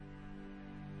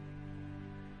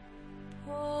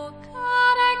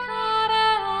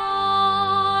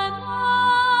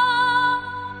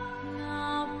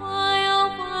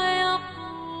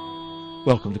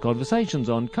Welcome to Conversations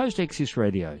on Coast Access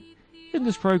Radio. In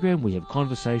this program we have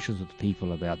conversations with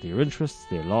people about their interests,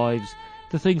 their lives,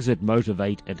 the things that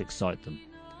motivate and excite them.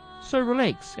 So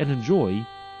relax and enjoy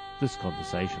this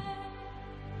conversation.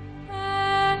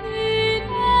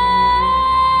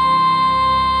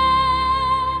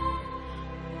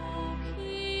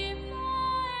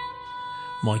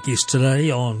 My guests today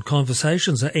on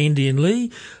Conversations are Andy and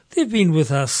Lee. They've been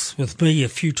with me a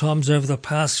few times over the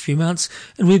past few months,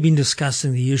 and we've been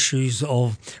discussing the issues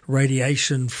of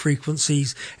radiation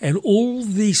frequencies and all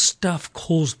the stuff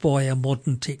caused by our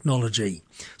modern technology.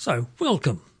 So,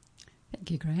 welcome. Thank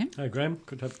you, Graeme. Hi, Graeme.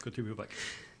 Good to be back.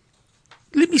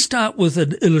 Let me start with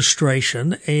an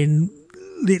illustration, and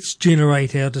let's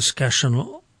generate our discussion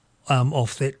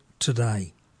off that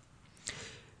today.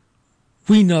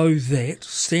 We know that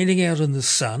standing out in the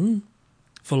sun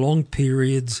for long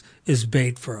periods is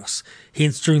bad for us.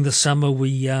 Hence, during the summer,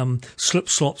 we slip,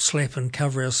 slop, slap and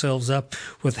cover ourselves up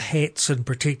with hats and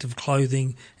protective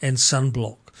clothing and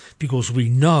sunblock, because we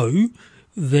know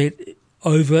that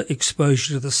overexposure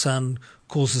to the sun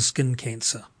causes skin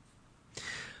cancer.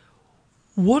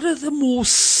 What are the more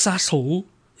subtle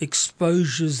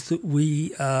exposures that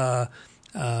we are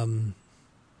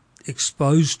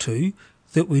exposed to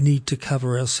that we need to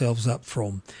cover ourselves up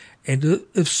from? And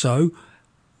if so,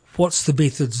 what's the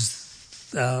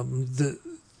methods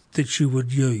that you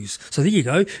would use? So there you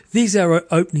go. There's our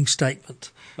opening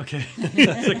statement. Okay.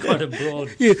 That's quite a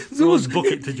broad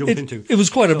bucket to jump into. It was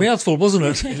quite a mouthful,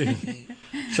 wasn't it?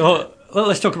 So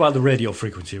let's talk about the radio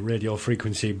frequency. Radio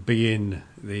frequency being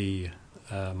the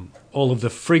all of the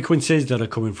frequencies that are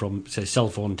coming from, say, cell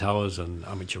phone towers and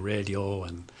amateur radio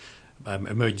and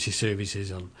emergency services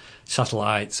and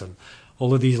satellites and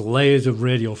all of these layers of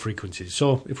radio frequencies.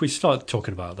 So if we start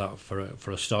talking about that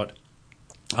for a start,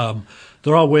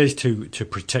 there are ways to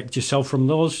protect yourself from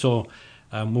those. So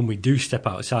when we do step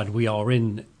outside, we are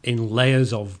in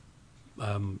layers of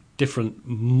different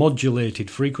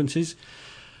modulated frequencies.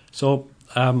 So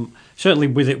certainly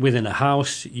within a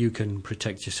house, you can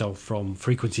protect yourself from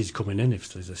frequencies coming in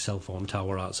if there's a cell phone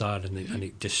tower outside and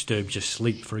it disturbs your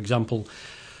sleep, for example.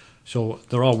 So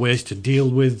there are ways to deal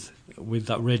with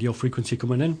that radio frequency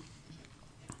coming in.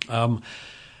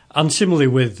 And similarly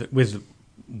with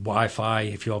Wi-Fi,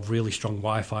 if you have really strong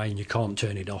Wi-Fi and you can't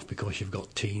turn it off because you've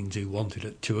got teens who want it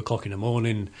at 2 o'clock in the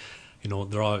morning,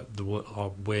 there are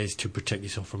ways to protect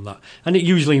yourself from that. And it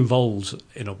usually involves,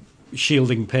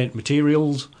 shielding paint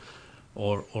materials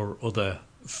or other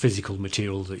physical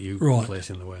materials that you place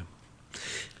in the way.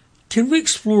 Can we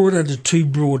explore it under two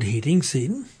broad headings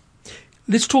then?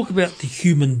 Let's talk about the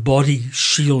human body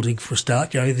shielding for a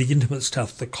start, the intimate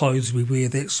stuff, the clothes we wear,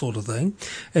 that sort of thing.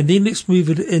 And then let's move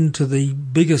it into the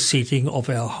bigger setting of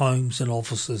our homes and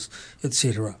offices,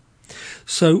 etc.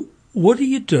 So what do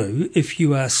you do if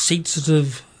you are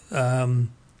sensitive and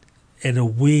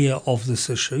aware of this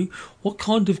issue? What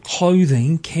kind of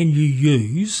clothing can you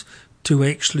use to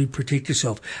actually protect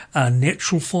yourself? Are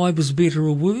natural fibres better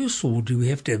or worse, or do we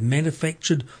have to have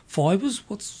manufactured fibres?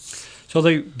 So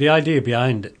the idea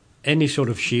behind any sort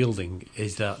of shielding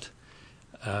is that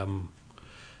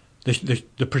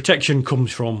the protection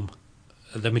comes from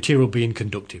the material being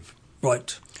conductive.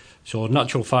 Right. So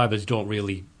natural fibres don't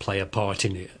really play a part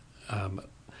in it.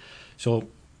 So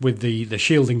with the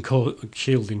shielding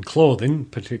clothing,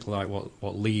 particularly like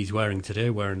what Lee's wearing today,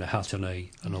 wearing a hat and a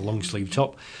long sleeve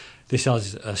top, this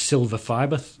has a silver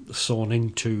fibre sewn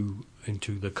into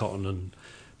the cotton and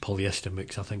polyester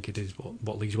mix. I think it is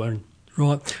what Lee's wearing.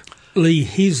 Right. Lee,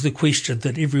 here's the question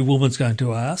that every woman's going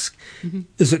to ask. Mm-hmm.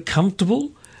 Is it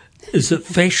comfortable? Is it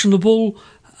fashionable?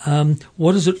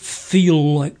 What does it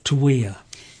feel like to wear?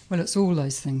 Well, it's all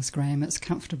those things, Graeme. It's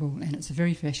comfortable and it's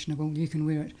very fashionable. You can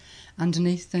wear it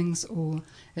underneath things, or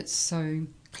it's so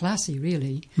classy,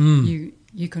 really.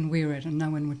 You can wear it and no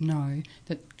one would know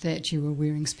that you were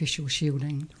wearing special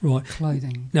shielding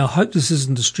clothing. Now, I hope this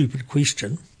isn't a stupid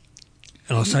question,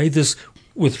 and I say this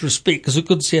with respect because it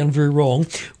could sound very wrong.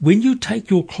 When you take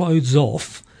your clothes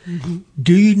off,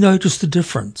 do you notice the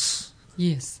difference?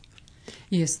 Yes.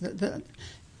 A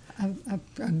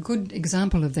good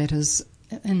example of that is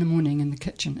in the morning in the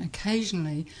kitchen.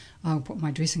 Occasionally I'll put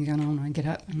my dressing gown on and I get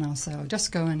up and I'll say, I'll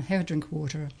just go and have a drink of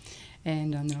water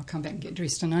and then I'll come back and get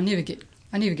dressed, and I never get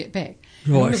back. Right.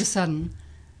 And all of a sudden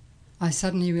I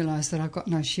suddenly realise that I've got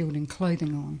no shielding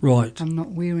clothing on. Right. I'm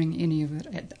not wearing any of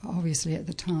it, obviously, at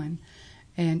the time.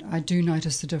 And I do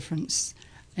notice the difference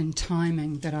in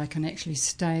timing, that I can actually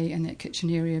stay in that kitchen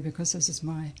area because this is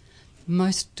my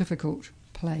most difficult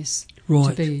place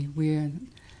to be, where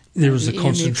there is a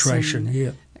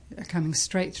concentration, coming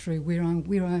straight through where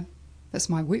I that's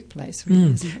my workplace,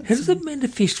 really, isn't it? How does it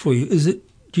manifest for you?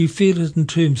 Do you feel it in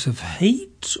terms of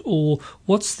heat, or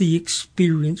what's the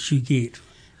experience you get?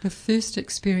 The first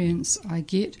experience I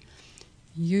get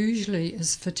usually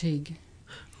is fatigue.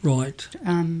 Right.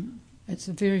 It's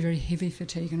a very, very heavy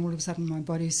fatigue, and all of a sudden my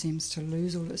body seems to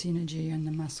lose all its energy and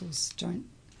the muscles are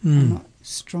not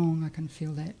strong. I can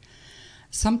feel that.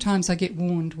 Sometimes I get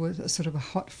warned with a sort of a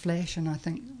hot flash, and I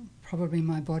think probably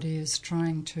my body is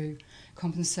trying to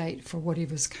compensate for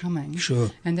whatever's coming. Sure.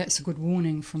 And that's a good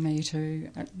warning for me to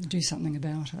do something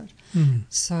about it.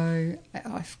 So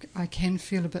I can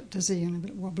feel a bit dizzy and a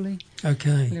bit wobbly.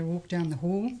 Okay. When I walk down the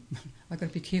hall, I've got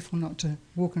to be careful not to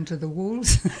walk into the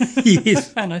walls.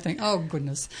 Yes. And I think, oh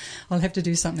goodness, I'll have to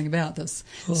do something about this.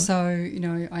 Right. So,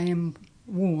 I am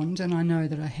warned, and I know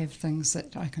that I have things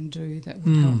that I can do that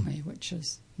will help me, which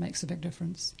makes a big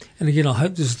difference. And again, I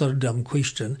hope this is not a dumb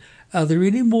question. Are there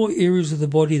any more areas of the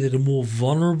body that are more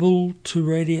vulnerable to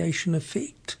radiation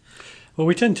effect? Well,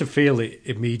 we tend to feel it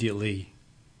immediately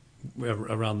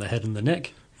around the head and the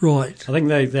neck. Right. I think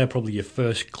they're probably your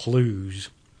first clues.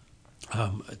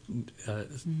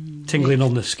 Tingling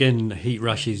on the skin, heat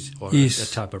rashes, or a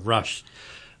type of rash,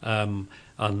 and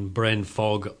brain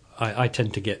fog. I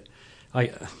tend to get...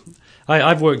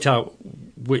 I've worked out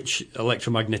which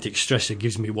electromagnetic stressor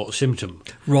gives me what symptom.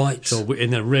 Right. So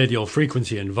in a radio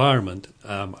frequency environment,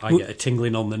 I get a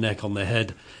tingling on the neck, on the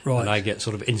head, right. and I get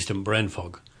sort of instant brain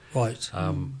fog. Right.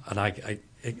 And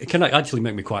it can actually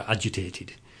make me quite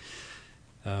agitated.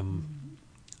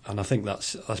 And I think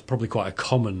that's probably quite a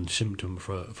common symptom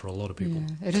for a lot of people.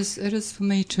 Yeah, it is for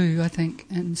me too, I think,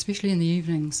 and especially in the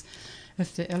evenings,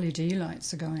 if the LED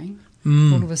lights are going,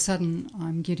 all of a sudden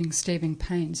I'm getting stabbing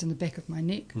pains in the back of my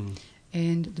neck.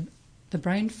 And the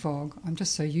brain fog, I'm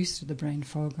just so used to the brain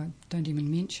fog, I don't even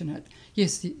mention it.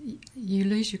 Yes, you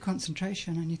lose your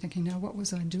concentration and you're thinking, now what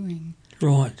was I doing?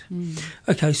 Right.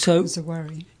 Okay, so it's a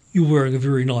worry. You're wearing a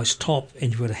very nice top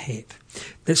and you've got a hat.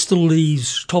 That still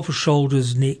leaves top of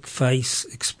shoulders, neck, face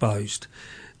exposed.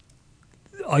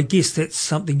 I guess that's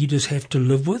something you just have to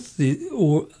live with,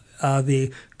 or are there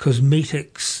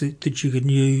cosmetics that you can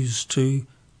use to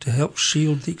help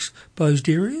shield the exposed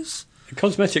areas?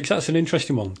 Cosmetics, that's an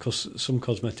interesting one, because some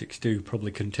cosmetics do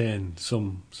probably contain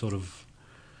some sort of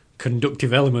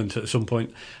conductive element at some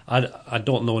point. I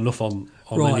don't know enough on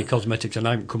right. any cosmetics, and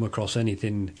I haven't come across any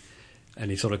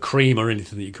sort of cream or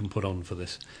anything that you can put on for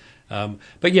this.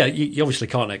 But yeah, you obviously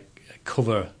can't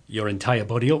cover your entire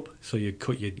body up, so you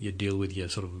deal with your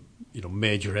sort of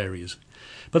major areas.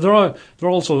 But there are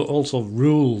also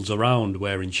rules around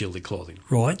wearing shielded clothing.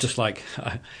 Right. Just like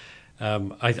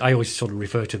I always sort of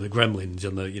refer to the gremlins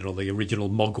and the original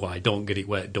Mogwai, don't get it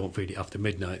wet, don't feed it after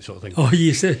midnight sort of thing. Oh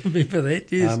yes, I remember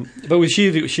that. Yes. But with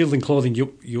shielding clothing,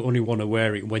 you only want to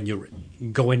wear it when you're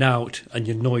going out and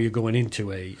you know you're going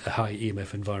into a high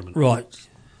EMF environment. Right.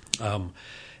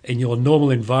 In your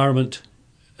normal environment,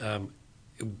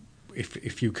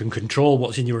 if you can control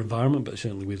what's in your environment, but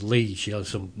certainly with Lee, she has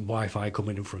some Wi-Fi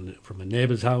coming in from a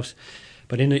neighbour's house.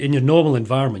 But in your normal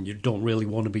environment, you don't really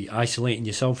want to be isolating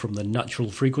yourself from the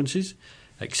natural frequencies,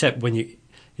 except when you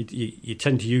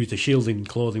tend to use the shielding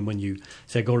clothing when you,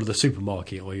 say, go to the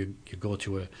supermarket or you go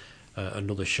to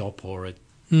another shop or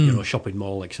a shopping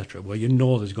mall, etc., where you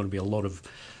know there's going to be a lot of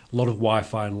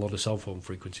Wi-Fi and a lot of cell phone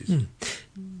frequencies.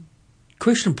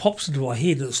 Question pops into my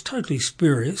head that's totally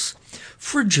spurious.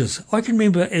 Fridges. I can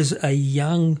remember as a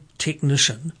young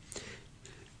technician,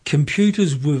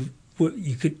 computers were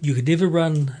you could never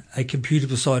run a computer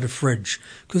beside a fridge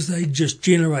because they just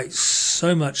generate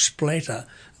so much splatter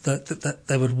that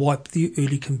they would wipe the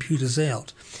early computers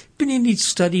out. Been any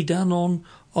study done on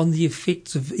the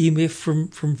effects of EMF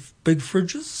from big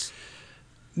fridges?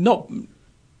 Not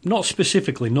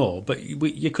specifically, no, but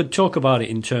you could talk about it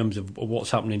in terms of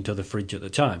what's happening to the fridge at the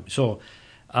time. So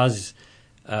as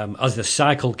the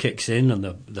cycle kicks in and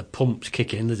the pumps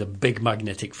kick in, there's a big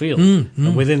magnetic field.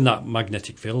 And within that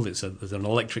magnetic field, there's an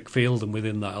electric field, and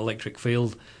within that electric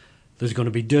field, there's going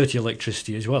to be dirty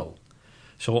electricity as well.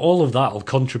 So all of that will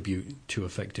contribute to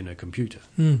affecting a computer.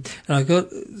 And I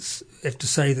have to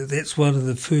say that's one of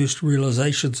the first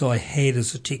realizations I had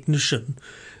as a technician,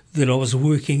 that I was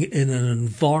working in an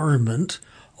environment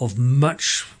of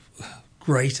much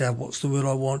greater,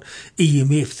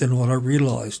 EMF than what I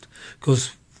realised.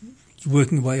 Because you're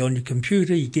working away on your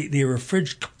computer, you get near a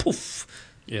fridge, poof,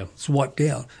 it's wiped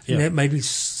out. Yeah. And that made me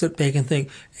sit back and think,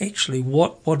 actually,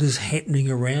 what is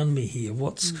happening around me here?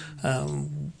 What's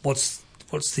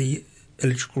the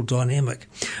electrical dynamic?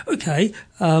 Okay,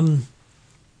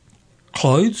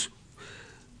 clothes,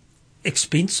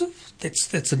 expensive?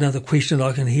 That's another question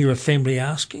I can hear a family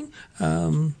asking.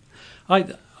 I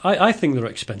I think they're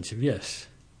expensive, yes.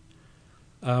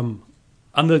 And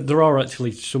there are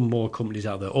actually some more companies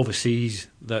out there overseas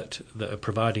that are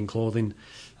providing clothing.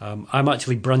 I'm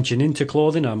actually branching into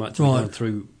clothing. I'm actually going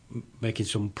through making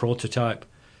some prototype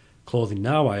clothing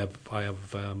now. I have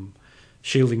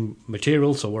shielding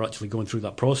material, so we're actually going through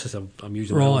that process. I'm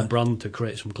using my own brand to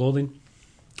create some clothing,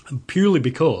 and purely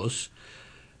because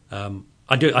I'm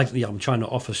trying to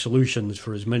offer solutions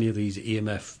for as many of these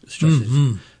EMF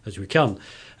stresses as we can.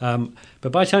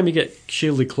 But by the time you get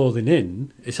shielded clothing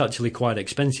in, it's actually quite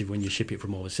expensive when you ship it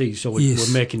from overseas. So we're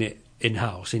making it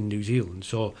in-house in New Zealand.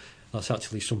 So that's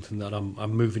actually something that I'm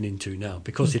moving into now,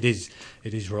 because it is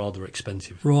rather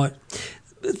expensive. Right.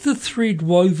 The thread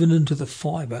woven into the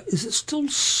fibre, is it still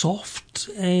soft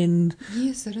and...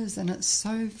 Yes, it is, and it's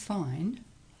so fine.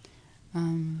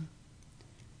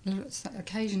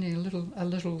 Occasionally a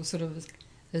little sort of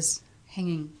is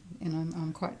hanging, and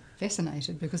I'm quite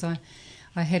fascinated because I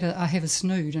have a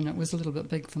snood and it was a little bit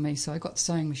big for me, so I got the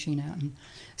sewing machine out and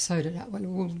sewed it out.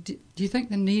 Well, do you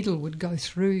think the needle would go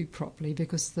through properly,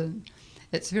 because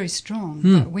it's very strong,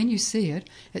 but when you see it,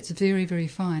 it's very, very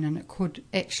fine, and it could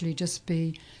actually just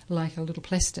be like a little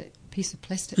piece of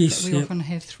plastic that we often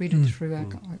have threaded through our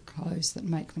clothes that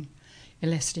make them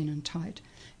elastic and tight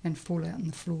and fall out on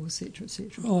the floor, etc.,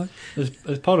 etc. Right.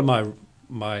 As part of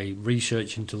my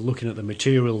research into looking at the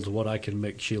materials of what I can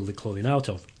make shielded clothing out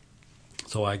of,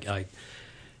 so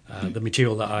the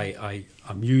material that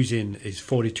I'm using is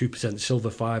 42% silver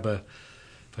fibre,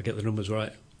 if I get the numbers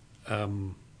right,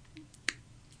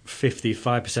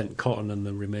 55% cotton, and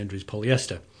the remainder is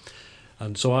polyester.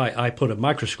 And so I put a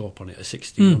microscope on it, a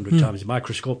 1600 times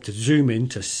microscope, to zoom in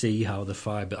to see how the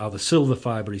silver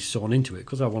fibre is sewn into it,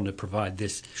 because I want to provide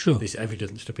this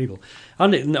evidence to people.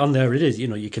 And there it is.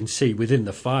 You can see within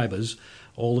the fibres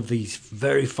all of these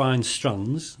very fine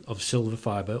strands of silver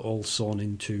fibre all sewn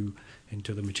into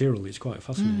the material. It's quite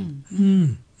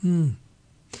fascinating.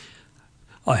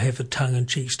 I have a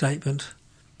tongue-in-cheek statement.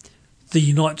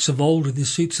 The knights of old in their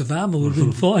suits of armour would have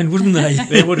been fine, wouldn't they?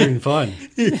 They would have been fine.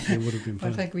 They would have been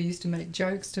fine. I think we used to make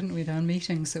jokes, didn't we, at our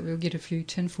meetings, that we'll get a few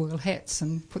tinfoil hats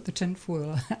and put the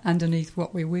tinfoil underneath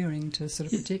what we're wearing to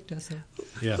sort of protect ourselves.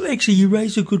 Yeah. Well, actually, you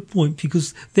raise a good point,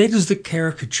 because that is the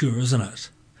caricature, isn't it?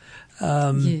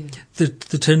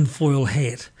 The tinfoil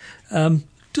hat.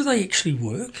 Do they actually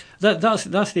work?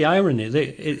 That's the irony.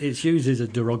 It's used as a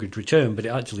derogatory term, but it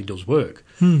actually does work.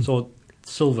 So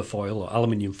silver foil or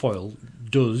aluminium foil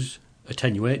does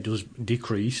attenuate, does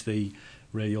decrease the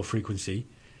radio frequency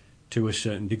to a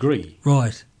certain degree.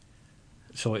 Right.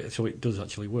 So it does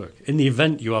actually work. In the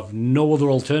event you have no other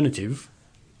alternative,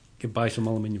 you can buy some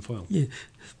aluminium foil. Yeah.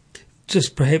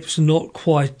 Just perhaps not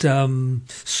quite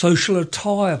social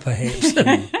attire, perhaps.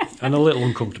 And a little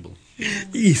uncomfortable.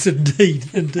 Yes,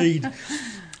 indeed.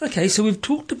 Okay, so we've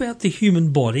talked about the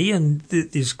human body, and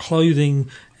there's clothing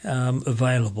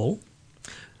available.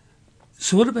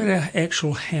 So what about our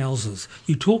actual houses?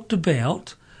 You talked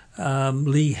about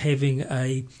Lee having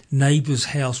a neighbour's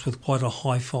house with quite a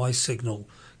hi-fi signal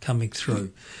coming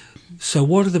through. So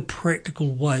what are the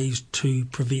practical ways to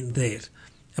prevent that,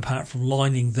 apart from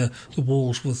lining the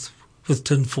walls with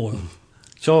tinfoil?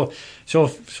 So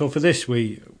for this,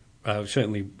 we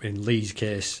certainly in Lee's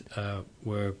case,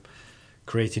 we're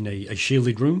creating a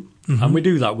shielded room, and we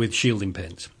do that with shielding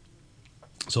paints.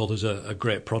 So there's a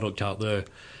great product out there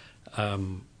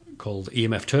called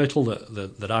EMF Turtle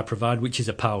that I provide, which is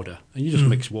a powder, and you just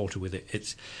mix water with it.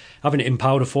 It's having it in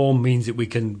powder form means that we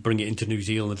can bring it into New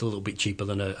Zealand at a little bit cheaper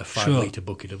than a 5-litre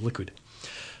bucket of liquid.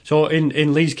 So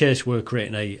in Lee's case, we're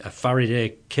creating a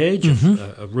Faraday cage,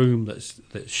 a room that's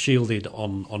shielded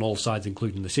on all sides,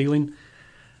 including the ceiling,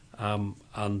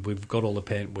 and we've got all the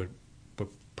paint. We're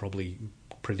probably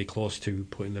pretty close to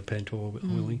putting the paint oil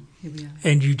in. Here we are.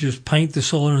 And you just paint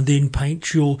this on and then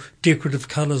paint your decorative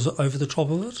colours over the top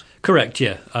of it? Correct,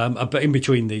 yeah. But in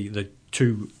between the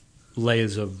two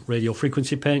layers of radio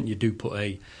frequency paint, you do put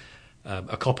a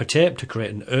copper tape to create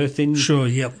an earthing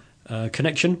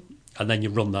connection, and then you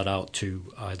run that out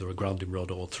to either a grounding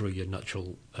rod or through your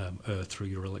natural earth, through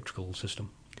your electrical system.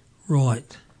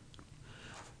 Right.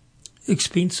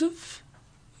 Expensive?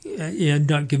 Yeah,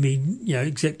 don't give me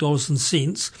exact dollars and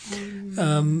cents.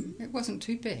 It wasn't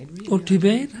too bad, really. Not too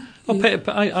bad?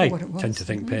 I tend to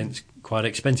think paint's quite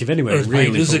expensive anyway. It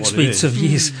really is expensive,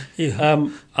 yes. Yeah.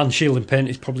 And shielding paint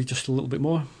is probably just a little bit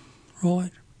more.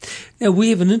 Right. Now, we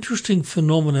have an interesting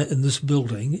phenomena in this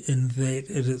building in that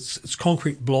it's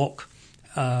concrete block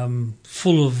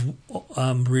full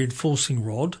of reinforcing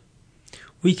rod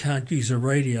we can't use a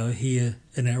radio here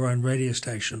in our own radio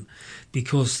station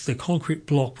because the concrete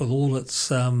block with all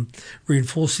its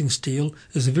reinforcing steel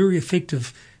is a very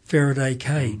effective Faraday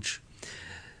cage.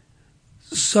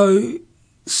 So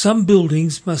some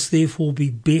buildings must therefore be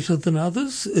better than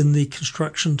others in the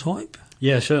construction type?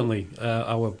 Yeah, certainly.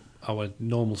 Our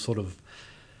normal sort of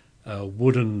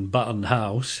wooden batten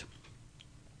house,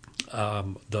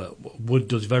 the wood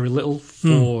does very little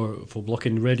for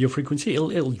blocking radio frequency.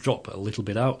 It'll drop a little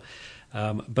bit out,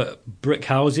 but brick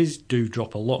houses do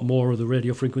drop a lot more of the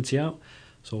radio frequency out.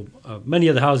 So many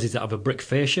of the houses that have a brick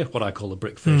fascia, what I call a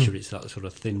brick fascia, it's that sort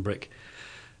of thin brick,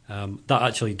 that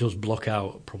actually does block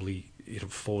out probably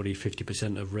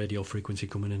 40-50% of radio frequency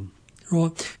coming in.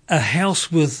 Right. A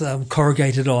house with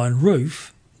corrugated iron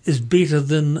roof is better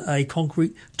than a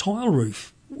concrete tile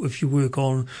roof if you work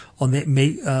on that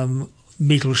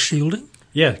metal shielding?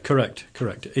 Yeah, correct.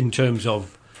 In terms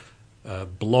of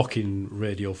blocking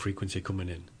radio frequency coming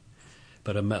in.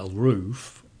 But a metal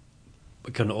roof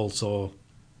can also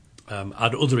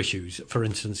add other issues. For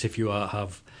instance, if you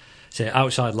have, say,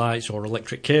 outside lights or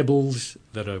electric cables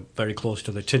that are very close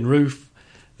to the tin roof,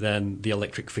 then the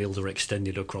electric fields are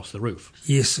extended across the roof.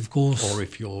 Yes, of course. Or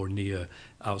if you're near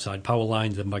outside power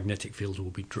lines, the magnetic fields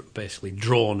will be basically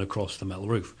drawn across the metal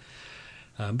roof.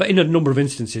 But in a number of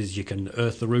instances, you can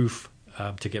earth the roof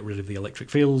to get rid of the electric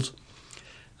fields.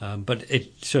 But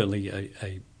certainly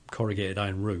a corrugated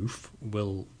iron roof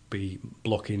will be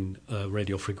blocking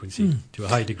radio frequency to a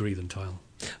higher degree than tile.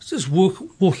 Just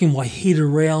walking my head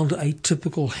around a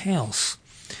typical house.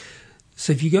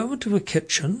 So if you go into a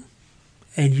kitchen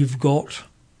and you've got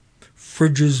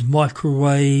fridges,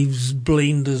 microwaves,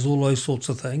 blenders, all those sorts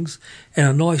of things, and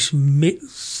a nice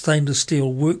stainless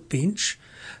steel workbench,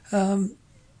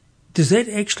 does that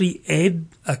actually add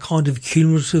a kind of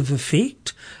cumulative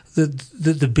effect that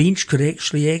the bench could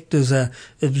actually act as a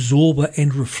absorber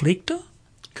and reflector?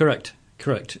 Correct.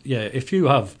 Yeah, if you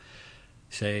have,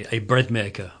 say, a bread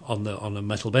maker on a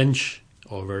metal bench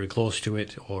or very close to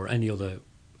it, or any other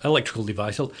electrical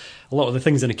device, a lot of the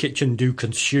things in a kitchen do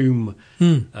consume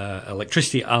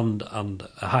electricity and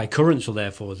a high current, so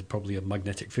therefore there's probably a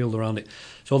magnetic field around it.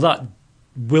 So that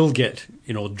will get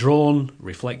drawn,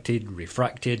 reflected,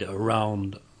 refracted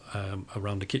around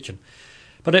the kitchen.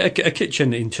 But a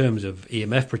kitchen, in terms of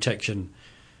EMF protection,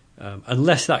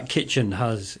 unless that kitchen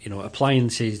has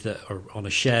appliances that are on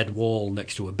a shared wall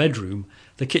next to a bedroom,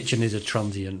 the kitchen is a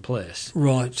transient place.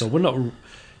 Right. So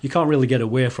you can't really get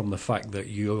away from the fact that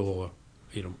your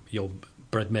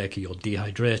bread maker, your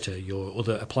dehydrator, your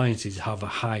other appliances have a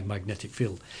high magnetic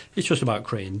field. It's just about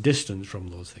creating distance from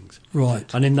those things.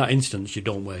 Right. And in that instance, you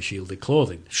don't wear shielded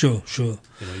clothing. Sure.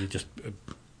 You just.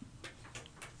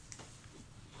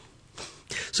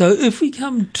 So if we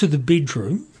come to the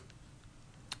bedroom,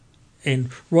 and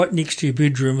right next to your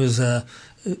bedroom is a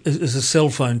cell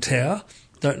phone tower.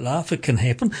 Don't laugh, it can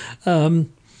happen.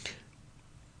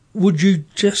 Would you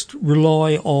just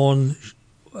rely on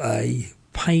a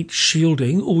paint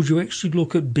shielding, or would you actually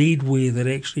look at bedwear that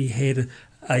actually had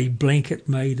a blanket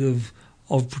made of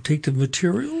protective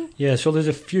material? Yeah, so there's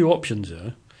a few options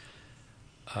there.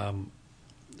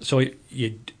 So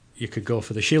you could go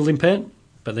for the shielding paint,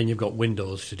 but then you've got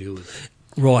windows to deal with.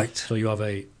 Right. So you have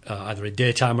either a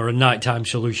daytime or a nighttime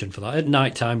solution for that. At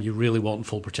nighttime, you really want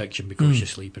full protection because you're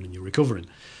sleeping and you're recovering.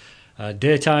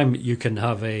 Daytime, you can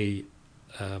have a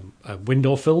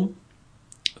window film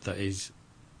that is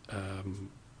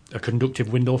a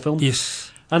conductive window film.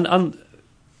 Yes. And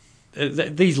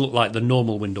these look like the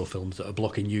normal window films that are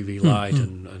blocking UV light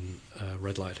and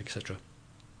red light, etc.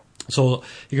 So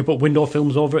you can put window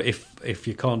films over it. If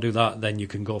you can't do that, then you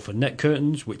can go for net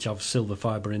curtains, which have silver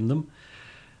fibre in them.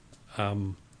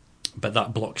 But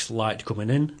that blocks light coming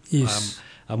in. Yes.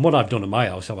 And what I've done in my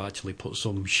house, I've actually put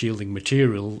some shielding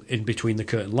material in between the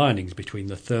curtain linings, between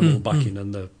the thermal backing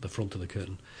and the front of the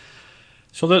curtain.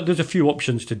 So there's a few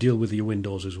options to deal with your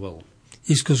windows as well.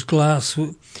 Yes, because glass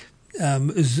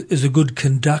is a good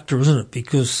conductor, isn't it?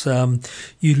 Because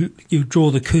you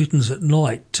draw the curtains at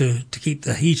night to keep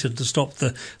the heat and to stop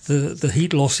the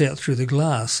heat loss out through the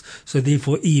glass. So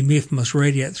therefore EMF must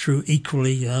radiate through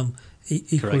equally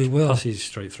Correct. well. Passes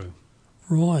straight through.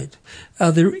 Right.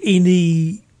 Are there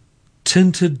any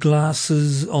tinted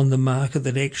glasses on the market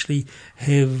that actually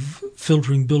have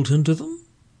filtering built into them?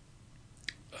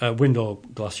 Window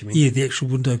glass, you mean? Yeah, the actual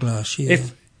window glass, yeah.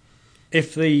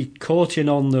 If the coating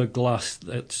on the glass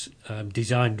that's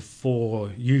designed for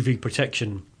UV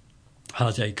protection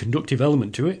has a conductive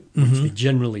element to it, which they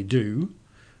generally do,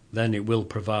 then it will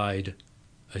provide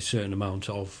a certain amount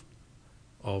of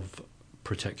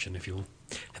protection, if you will.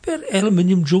 How about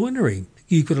aluminium joinery?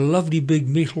 you've got a lovely big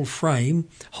metal frame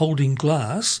holding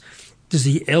glass. Does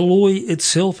the alloy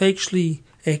itself actually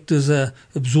act as a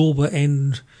absorber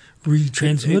and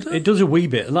retransmitter? It does a wee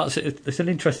bit, and it's an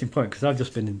interesting point, because I've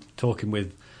just been talking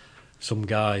with some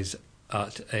guys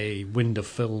at a window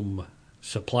film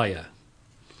supplier,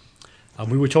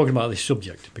 and we were talking about this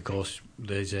subject because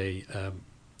there's a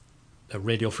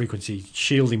radio frequency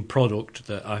shielding product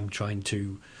that I'm trying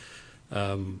to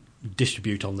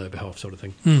distribute on their behalf, sort of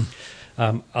thing.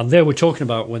 And they were talking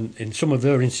about when in some of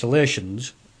their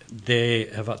installations they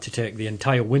have had to take the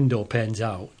entire window panes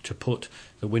out to put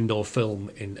the window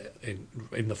film in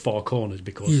the four corners,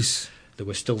 because there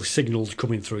were still signals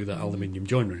coming through that aluminium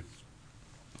joinery.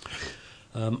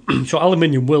 So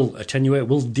aluminium will attenuate,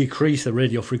 will decrease the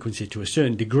radio frequency to a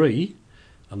certain degree,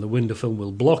 and the window film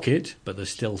will block it, but there's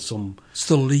still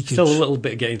leakage, still a little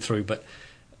bit getting through. But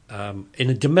in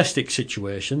a domestic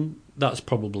situation, that's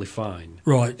probably fine.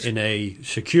 Right. In a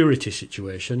security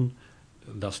situation,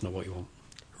 that's not what you want.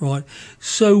 Right.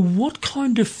 So what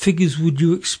kind of figures would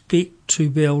you expect to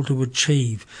be able to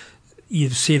achieve?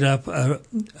 You've set up a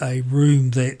room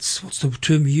that's, what's the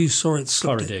term you use? Sorry, it's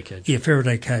Faraday cage. Yeah,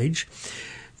 Faraday cage.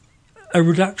 A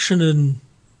reduction in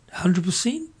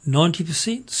 100%,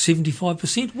 90%,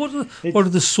 75%? What are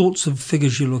the sorts of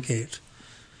figures you look at?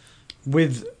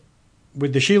 With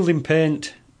the shielding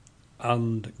paint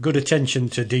and good attention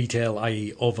to detail,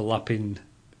 i.e. overlapping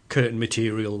curtain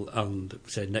material and,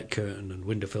 say, net curtain and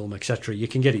window film, etc., you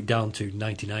can get it down to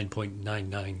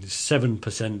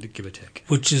 99.997%, give or take.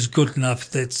 Which is good enough.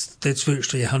 That's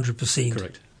virtually 100%.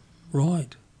 Correct.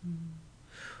 Right.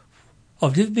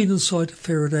 I've never been inside a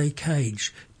Faraday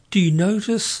cage. Do you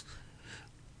notice,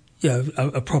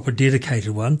 a proper dedicated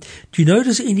one, do you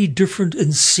notice any different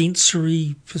in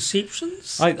sensory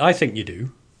perceptions? I think you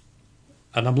do.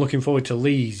 And I'm looking forward to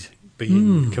Lee's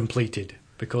being completed,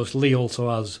 because Lee also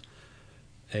has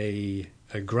a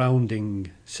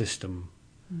grounding system.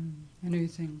 An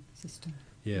earthing system.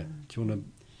 Yeah. Do you want to...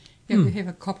 Yeah, we have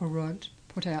a copper rod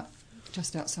put out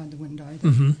just outside the window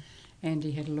that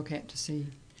Andy had a look at to see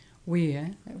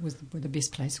where the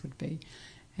best place would be.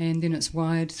 And then it's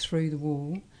wired through the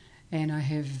wall, and I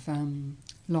have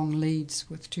long leads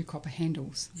with 2 copper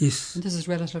handles. Yes. And this is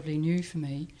relatively new for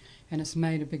me, and it's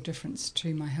made a big difference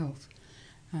to my health.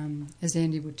 As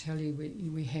Andy would tell you,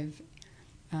 we have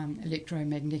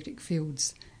electromagnetic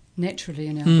fields naturally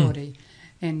in our body,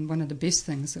 and one of the best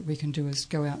things that we can do is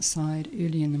go outside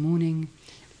early in the morning,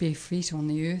 bare feet on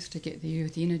the earth, to get the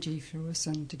earth energy through us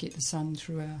and to get the sun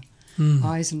through our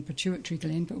eyes and pituitary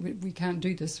gland. But we can't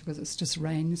do this because it's just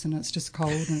rains and it's just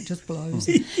cold and it just blows.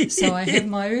 So I have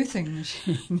my earthing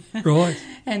machine. Right.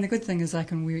 And the good thing is I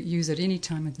can use it any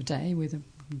time of the day, whether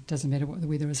it doesn't matter what the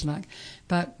weather is like.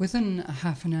 But within a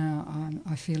half an hour,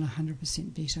 I feel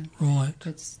 100% better. Right.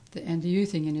 And the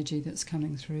earthing energy that's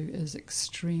coming through is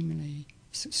extremely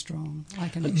strong. I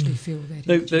can actually feel that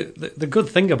energy. The good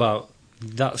thing about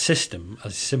that system,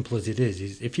 as simple as it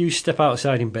is if you step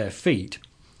outside in bare feet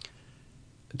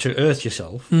to earth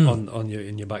yourself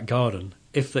in your back garden,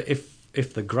 if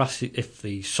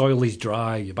the soil is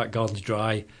dry, your back garden's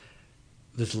dry,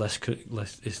 it's less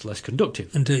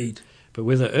conductive. Indeed. But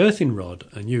with an earthing rod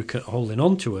and you holding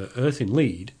onto an earthing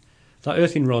lead, that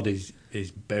earthing rod is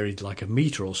buried like a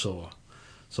metre or so.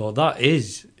 So that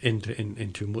is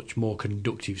into much more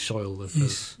conductive soil.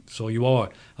 Yes. So you are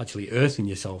actually earthing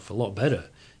yourself a lot better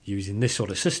using this sort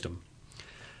of system.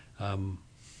 And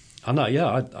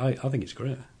I think it's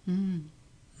great.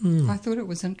 I thought it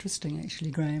was interesting,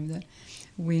 actually, Graeme, that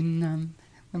when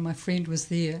my friend was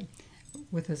there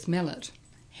with his mallet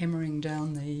hammering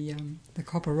down the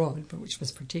copper rod, but which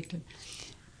was protected,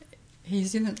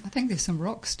 he's in it. I think there's some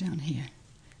rocks down here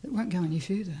that won't go any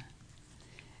further.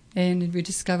 And we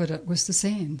discovered it was the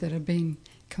sand that had been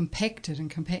compacted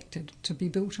to be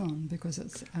built on, because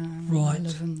it's right. I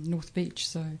live in North Beach,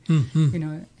 so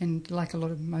and like a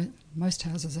lot of most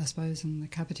houses, I suppose, in the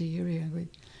Kapiti area,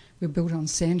 we're built on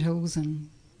sand hills and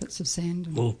bits of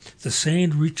sand. Well, the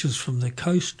sand reaches from the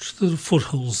coast to the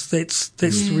foothills. That's the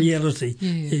reality.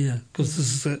 Yeah, because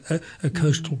this is a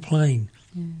coastal plain.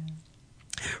 Yeah.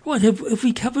 Right, have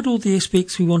we covered all the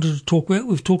aspects we wanted to talk about?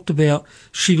 We've talked about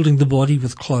shielding the body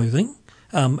with clothing,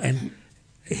 and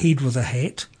head with a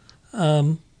hat.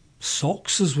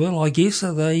 Socks as well, I guess,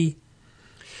 are they?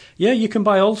 Yeah, you can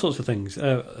buy all sorts of things.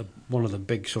 One of the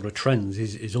big sort of trends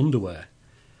is underwear.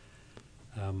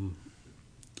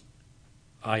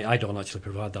 I don't actually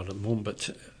provide that at the moment,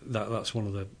 but that's one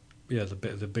of the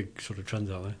big sort of trends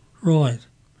out there. Right.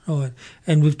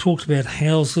 And we've talked about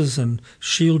houses and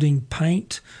shielding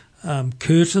paint,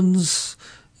 curtains.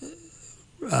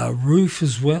 roof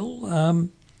as well.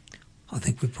 I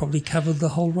think we've probably covered the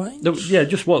whole range. Yeah,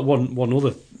 just one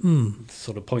other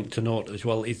sort of point to note as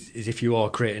well is if you are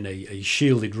creating a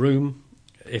shielded room,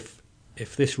 if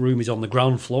this room is on the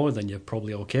ground floor, then you're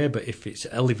probably okay. But if it's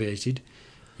elevated,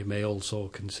 you may also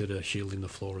consider shielding the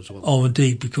floor as well. Oh,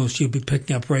 indeed, because you'll be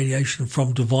picking up radiation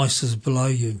from devices below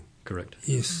you. Correct.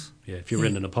 Yes. Yeah, if you're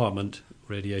in an apartment,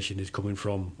 radiation is coming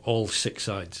from all 6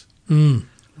 sides. Mm.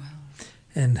 Wow.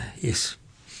 And yes.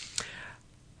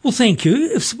 Well, thank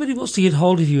you. If somebody wants to get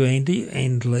hold of you, Andy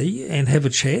and Lee, and have a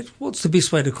chat, what's the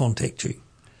best way to contact you?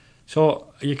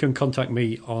 So you can contact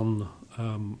me on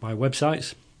my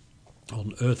websites,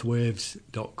 on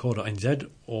earthwaves.co.nz,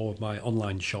 or my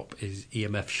online shop is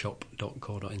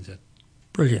emfshop.co.nz.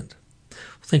 Brilliant. Well,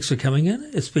 thanks for coming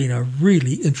in. It's been a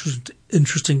really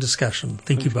interesting discussion.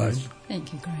 Thank you both.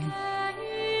 Thank you, Graeme.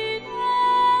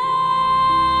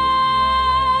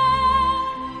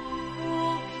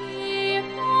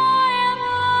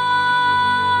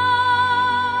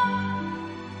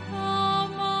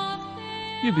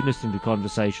 You've been listening to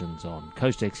Conversations on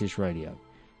Coast Access Radio,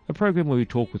 a program where we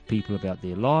talk with people about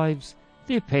their lives,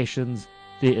 their passions,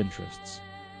 their interests.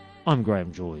 I'm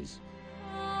Graeme Joyce.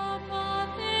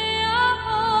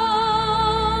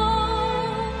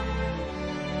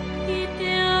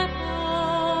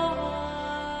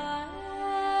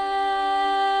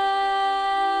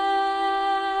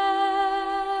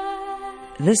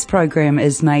 This program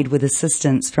is made with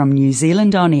assistance from New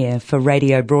Zealand On Air for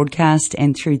radio broadcast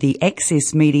and through the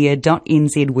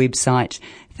accessmedia.nz website.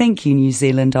 Thank you, New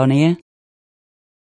Zealand On Air.